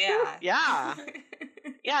it. Yeah. Yeah.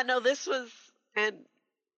 Yeah, no, this was, and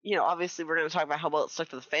you know, obviously we're going to talk about how well it stuck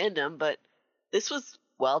to the fandom, but this was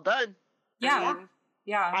well done. Yeah.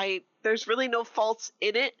 I mean, there's really no faults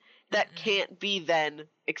in it that can't be then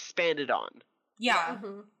expanded on. Yeah.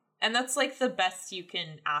 And that's like the best you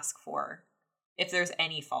can ask for. If there's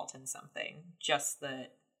any fault in something, just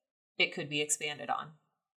that it could be expanded on.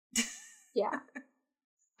 Yeah.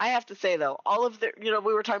 I have to say, though, all of their,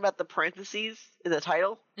 we were talking about the parentheses in the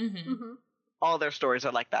title. All their stories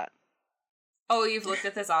are like that. Oh, you've looked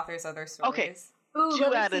at this author's other stories? Okay. Ooh, 2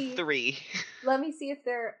 out of 3. Let me see if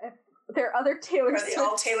they're other Taylor Swift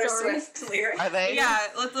all Taylor stories. Swift lyrics. Are they? Yeah,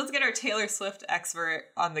 let's get our Taylor Swift expert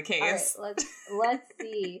on the case. All right, let's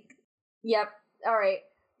see. Yep. All right.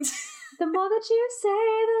 The more that you say,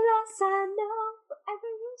 the less I know. Forever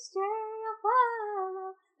you stray, I'll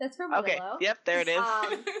follow. That's from Willow. Okay, yep, there it is.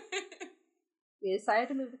 We decided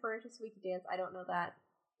to move the furniture so we could dance. I don't know that.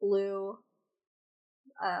 Blue.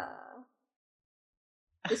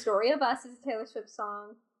 The Story of Us is a Taylor Swift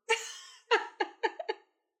song.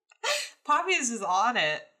 Poppy is just on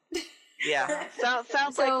it. Yeah,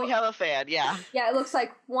 sounds like we have a fan, yeah. Yeah, it looks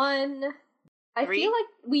like 1, I feel like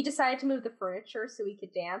we decided to move the furniture so we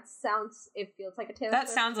could dance. It feels like a Taylor Swift. That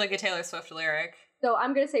sounds like a Taylor Swift lyric. So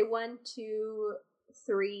I'm gonna say 1, 2,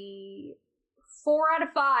 3, 4 out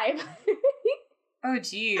of 5. Oh,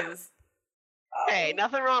 jeez. Hey,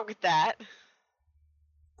 nothing wrong with that.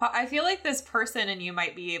 I feel like this person and you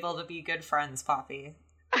might be able to be good friends, Poppy.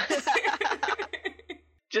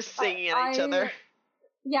 Just singing at each other.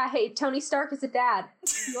 Yeah, hey, Tony Stark is a dad.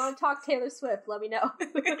 If you want to talk Taylor Swift, let me know.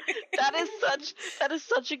 that is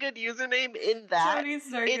such a good username in that. Tony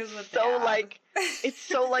Stark is a so dad. like it's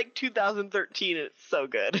so like 2013 and it's so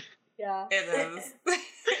good. Yeah. It is.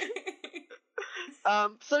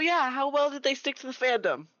 So yeah, how well did they stick to the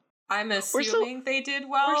fandom? I'm assuming they did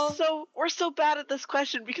well. We're so bad at this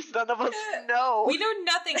question because none of us know. We know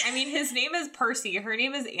nothing. I mean, his name is Percy. Her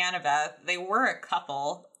name is Annabeth. They were a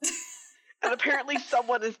couple. And apparently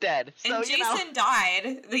someone is dead. So, and Jason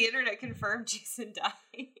died. The internet confirmed Jason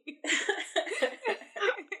died.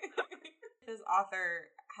 This author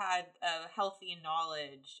had a healthy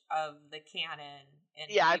knowledge of the canon and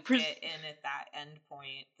get in at that end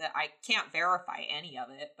point. That I can't verify any of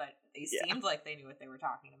it, but they seemed like they knew what they were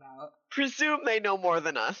talking about. Presume they know more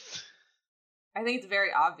than us. I think it's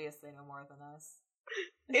very obvious they know more than us.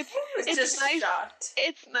 It's just nice. Shocked.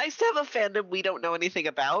 It's nice to have a fandom we don't know anything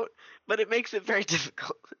about, but it makes it very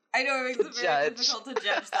difficult. I know it makes it very difficult to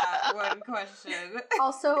judge that one question.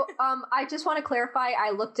 Also, I just want to clarify.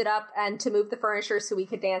 I looked it up, and To Move the Furniture So We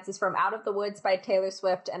Could Dance is from Out of the Woods by Taylor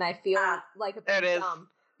Swift, and I feel like a bit dumb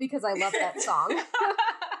because I love that song.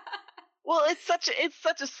 Well, it's such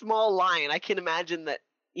a small line. I can imagine that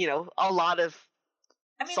a lot of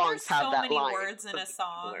songs have that line. There's so many words in a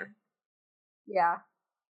song. Similar. Yeah.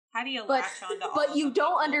 How do you latch onto all But you of them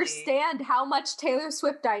don't equally? Understand how much Taylor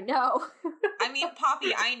Swift I know. I mean,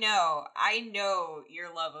 Poppy, I know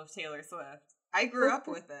your love of Taylor Swift. I grew up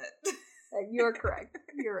with it. You're correct.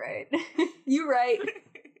 You're right. You're right.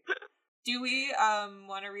 Do we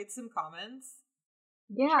want to read some comments?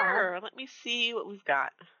 Yeah. Sure. Let me see what we've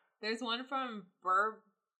got. There's one from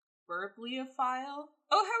Burbliophile.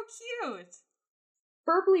 Oh, how cute!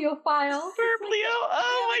 Burbliophile.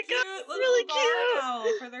 Oh my god, that's really cute. Owl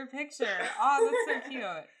for their picture. Oh, that's so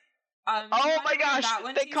cute. Oh my gosh,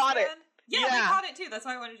 they caught it. Yeah, they caught it too. That's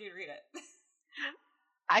why I wanted you to read it.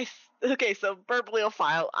 Okay, so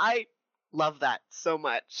Burbliophile, I love that so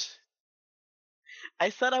much. I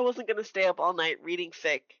said I wasn't going to stay up all night reading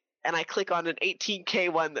fic, and I click on an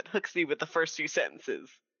 18K one that hooks me with the first few sentences.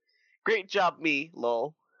 Great job, me,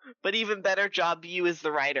 lol. But even better job, you as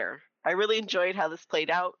the writer. I really enjoyed how this played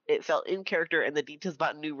out. It felt in character, and the details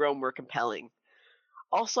about New Rome were compelling.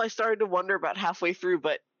 Also, I started to wonder about halfway through,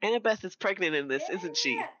 but Annabeth is pregnant in this, isn't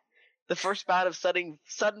she? The first bout of sudden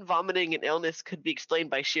vomiting and illness could be explained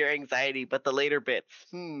by sheer anxiety, but the later bits,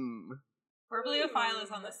 Burbliophile is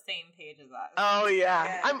on the same page as us. Oh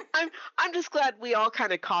yeah. I'm just glad we all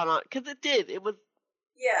kind of caught on, because it did. It was.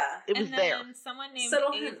 Yeah. It was there. And then someone named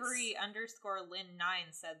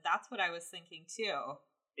Avery_Lynn9 said, that's what I was thinking too.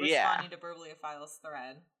 Responding to Burbliophile's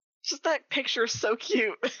thread. Just that picture is so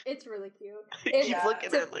cute. It's really cute. Keep looking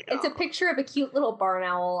at it like, it's a picture of a cute little barn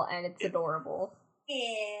owl, and it's adorable.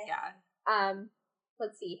 Yeah.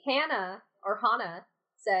 Let's see. Hannah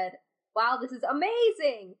said, "Wow, this is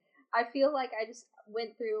amazing. I feel like I just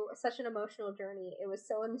went through such an emotional journey. It was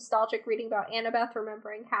so nostalgic reading about Annabeth,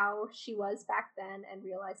 remembering how she was back then and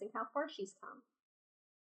realizing how far she's come."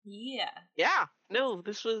 Yeah. Yeah. No,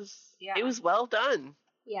 this was. Yeah. It was well done.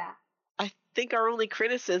 Yeah. I think our only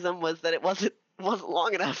criticism was that it wasn't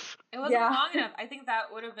long enough. It wasn't long enough. I think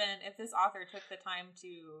that would have been, if this author took the time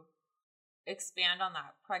to expand on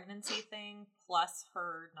that pregnancy thing, plus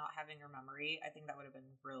her not having her memory, I think that would have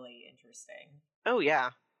been really interesting. Oh,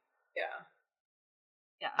 yeah. Yeah.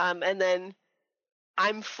 And then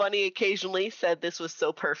I'm Funny Occasionally said this was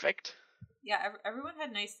so perfect. Yeah, everyone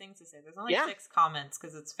had nice things to say. There's only 6 comments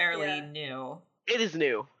because it's fairly new. It is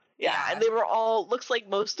new. Yeah, and they were all, looks like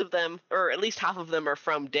most of them, or at least half of them are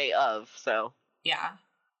from Day Of, so. Yeah.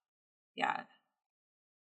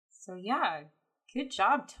 So yeah, good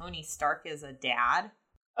job, Tony Stark is a dad.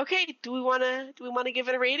 Okay, do we want to give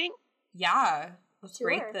it a rating? Yeah, let's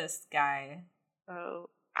rate this guy.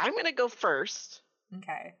 So, I'm going to go first.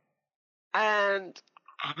 Okay. And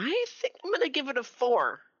I think I'm going to give it a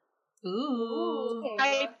 4. Ooh.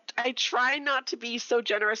 I try not to be so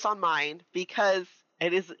generous on mine because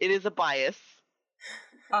it is a bias.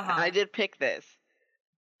 And I did pick this.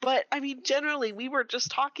 But, I mean, generally, we were just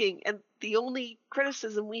talking, and the only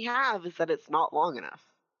criticism we have is that it's not long enough.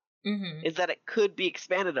 Mm-hmm. Is that it could be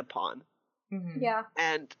expanded upon. Mm-hmm. Yeah.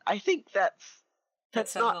 And I think that's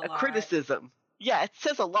not a criticism. Yeah, it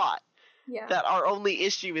says a lot. that our only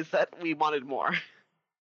issue is that we wanted more.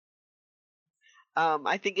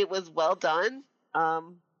 I think it was well done.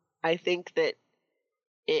 I think that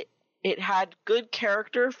it had good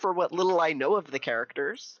character for what little I know of the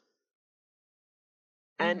characters.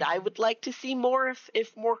 And I would like to see more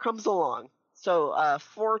if more comes along. So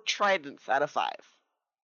 4 tridents out of 5.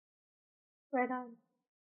 Right on.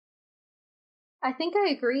 I think I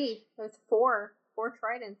agree with 4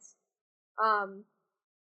 tridents.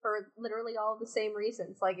 For literally all the same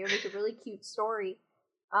reasons. Like, it was a really cute story.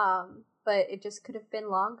 But it just could have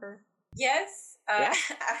been longer. Yes, I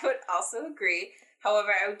would also agree.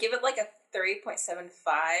 However, I would give it like a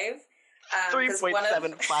 3.75.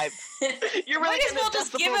 3.75. You're really might as well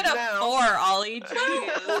just give it a 4, Ollie.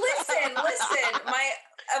 listen. My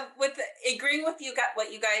with agreeing with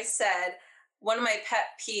what you guys said. One of my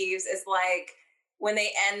pet peeves is like when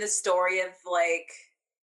they end the story of like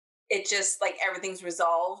it just like everything's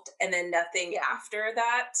resolved and then nothing after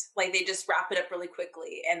that. Like they just wrap it up really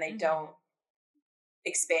quickly and they don't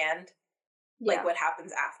expand like what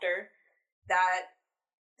happens after.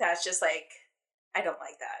 That's just like I don't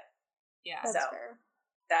like that. Yeah. That's fair.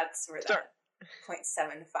 That's where that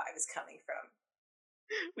 0.75 is coming from.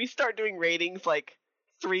 We start doing ratings like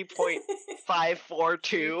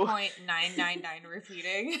 3.542. 3.999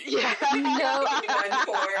 repeating. Yeah. No.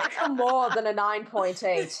 More than a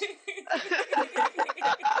 9.8.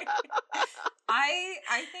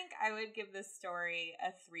 I think I would give this story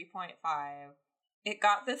a 3.5. It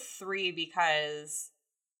got the 3 because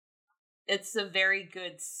it's a very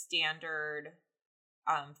good standard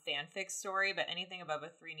fanfic story, but anything above a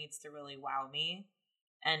 3 needs to really wow me.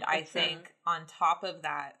 And I think on top of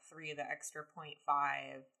that 3, the extra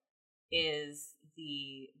 0.5 is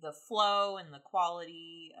the flow and the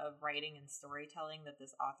quality of writing and storytelling that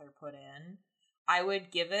this author put in. I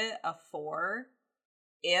would give it a 4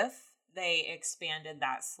 if they expanded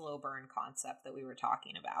that slow burn concept that we were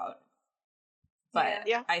talking about. But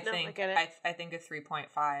I think a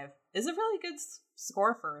 3.5 is a really good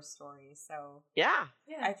score for a story. So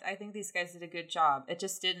I think these guys did a good job. It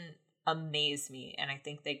just didn't amaze me, and I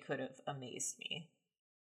think they could have amazed me.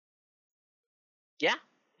 Yeah,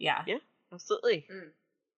 absolutely.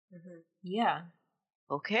 Yeah.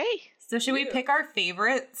 Okay. So should we pick our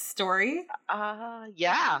favorite story?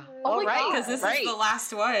 Yeah. All right. Because this is the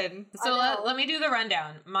last one. So let me do the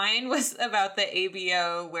rundown. Mine was about the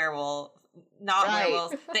ABO werewolf. Not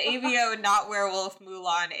werewolf. The ABO not werewolf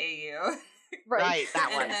Mulan AU. Right,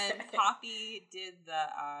 that one. And then Poppy did the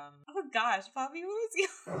oh gosh, Poppy, what was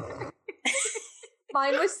yours?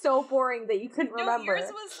 Mine was so boring that you couldn't remember.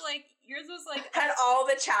 Yours was like had all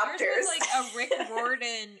the chapters. Yours was like a Rick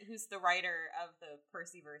Warden, who's the writer of the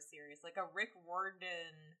Percyverse series, like a Rick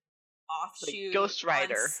Warden offshoot, like Ghost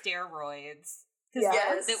Rider on steroids.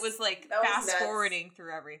 Because it was like fast forwarding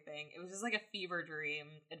through everything. It was just like a fever dream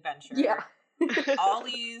adventure. Yeah.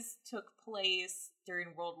 Ollie's took place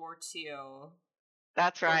during World War II.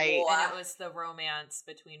 That's right. And it was the romance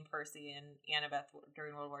between Percy and Annabeth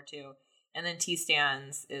during World War II. And then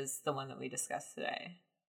T-Stands is the one that we discussed today.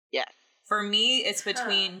 Yes. For me, it's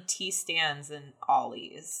between T-Stands and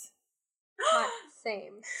Ollie's.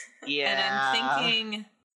 Same. Yeah. And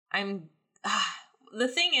I'm thinking, the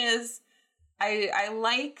thing is, I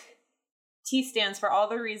like T-Stands for all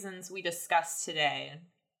the reasons we discussed today.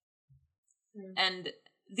 And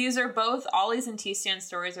these are both, Ollie's and T-Stand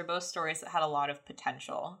stories are both stories that had a lot of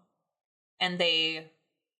potential. And they,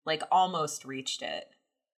 like, almost reached it.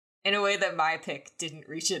 In a way that my pick didn't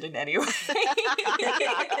reach it in any way.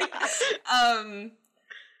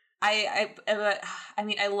 I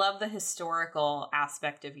mean, I love the historical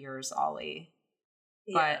aspect of yours, Ollie.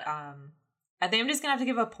 But I think I'm just gonna have to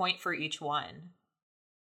give a point for each one.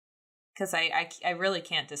 Because I really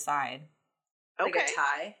can't decide. Like a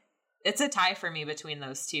tie? It's a tie for me between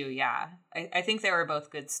those two, yeah. I think they were both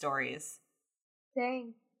good stories.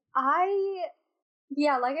 Dang.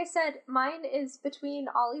 Like I said, mine is between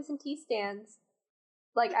Ollie's and T-Stands.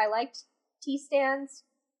 Like, I liked T-Stands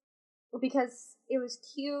because it was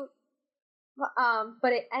cute,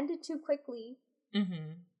 but it ended too quickly.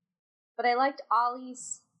 Mm-hmm. But I liked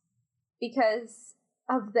Ollie's because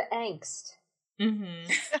of the angst. Mm-hmm.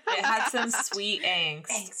 It had some sweet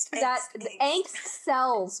angst. Angst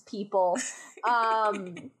sells, people. I think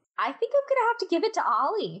I'm gonna have to give it to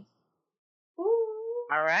Ollie. Ooh.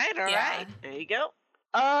 All right. There you go.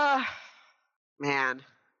 Man,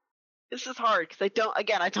 this is hard because I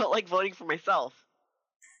don't like voting for myself.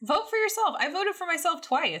 Vote for yourself. I voted for myself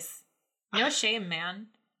twice. No shame, man.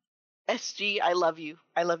 SG, I love you.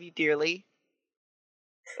 I love you dearly.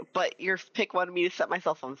 But your pick wanted me to set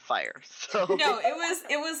myself on fire. So no,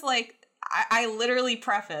 it was like I literally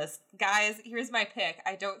prefaced, guys, here's my pick.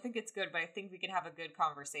 I don't think it's good, but I think we can have a good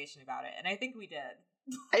conversation about it. And I think we did.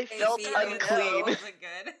 I felt unclean. Wasn't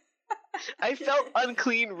good. I felt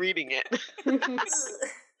unclean reading it.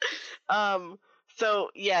 So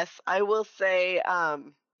yes, I will say,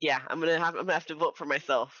 yeah, I'm gonna have to vote for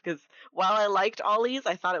myself, because while I liked Ollie's,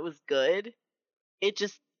 I thought it was good. It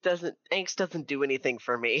just angst doesn't do anything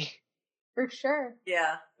for me. For sure.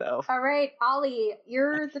 Yeah. So. All right, Ollie,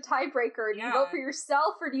 you're the tiebreaker. Do you vote for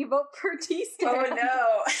yourself or do you vote for T-Stan? Oh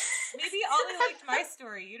no. Maybe Ollie liked my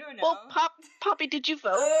story. You don't know. Well, Poppy, did you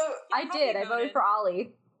vote? I did. I voted for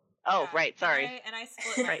Ollie. Oh, right. Sorry. And I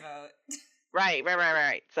split my vote.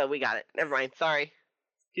 Right. So we got it. Never mind. Sorry.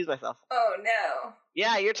 Excuse myself. Oh no.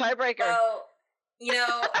 Yeah, you're tiebreaker. Well, you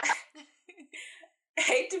know, I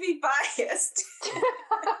hate to be biased.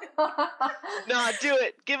 No, do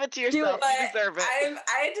it. Give it to yourself. You deserve it. I'm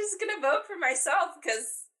just gonna vote for myself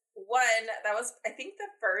because one, that was I think the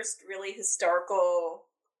first really historical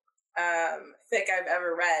fic I've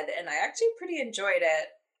ever read, and I actually pretty enjoyed it.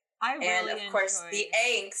 And of course the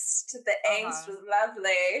angst was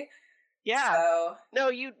lovely. Yeah. So. No,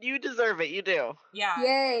 you deserve it. You do. Yeah.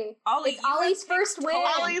 Yay. Ollie, it's Ollie's first win.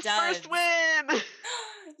 Ollie's first win.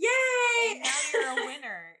 Yay! And now you're a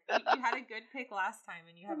winner. You had a good pick last time,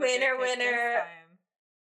 and you have a winner, good pick this time.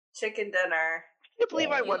 Chicken dinner. I can't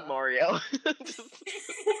believe I won Mario.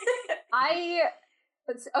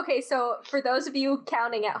 Okay, so for those of you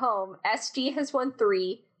counting at home, SG has won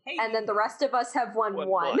 3, and then the rest of us have won 1.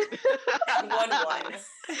 1.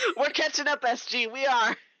 We're catching up, SG. We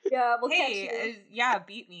are. Yeah, we'll catch you. Yeah,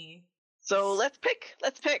 beat me. So let's pick.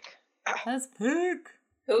 Let's pick. Pick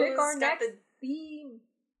our next theme.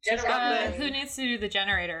 Who needs to do the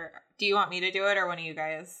generator? Do you want me to do it or one of you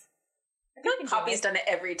guys? I feel like Poppy's done it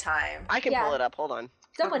every time. I can pull it up. Hold on.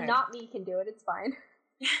 Someone not me can do it. It's fine.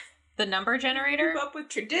 The number generator? Keep up with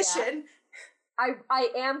tradition. Yeah. I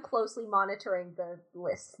am closely monitoring the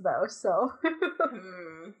list, though, so...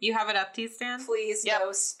 You have it up, T-Stan? Please,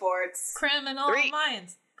 no sports. Criminal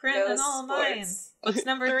Minds. Criminal Minds. What's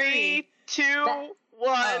number 3? 2,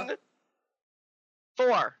 1,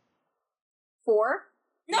 4. 4?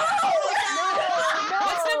 No!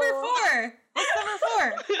 What's number 4? What's number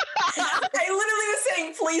 4? I literally was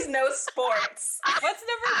saying, please, no sports. What's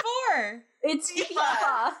number 4? It's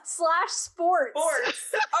FIFA / sports.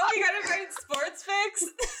 Oh, you gotta write sports fix?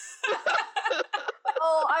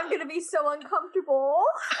 Oh, I'm gonna be so uncomfortable.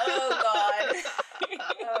 Oh, God.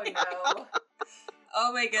 Oh, no.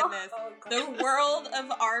 Oh, my goodness. The world of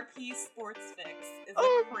RP sports fix is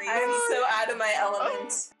a crazy I'm so out of my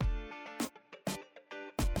element.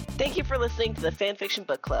 Thank you for listening to the Fanfiction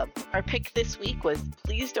Book Club. Our pick this week was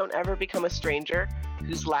Please Don't Ever Become a Stranger,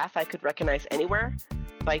 whose laugh I could recognize anywhere,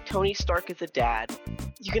 by Tony Stark as a Dad.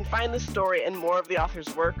 You can find this story and more of the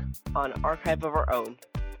author's work on Archive of Our Own.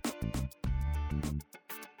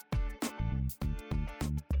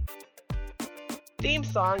 Theme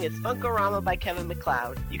song is Funkorama by Kevin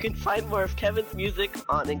MacLeod. You can find more of Kevin's music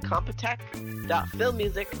on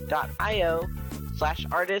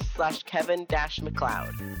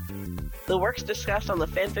incompetech.filmmusic.io/artist/Kevin-MacLeod. The works discussed on the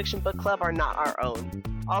Fanfiction Book Club are not our own.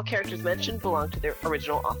 All characters mentioned belong to their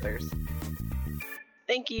original authors.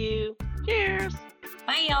 Thank you. Cheers.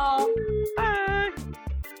 Bye, y'all. Bye.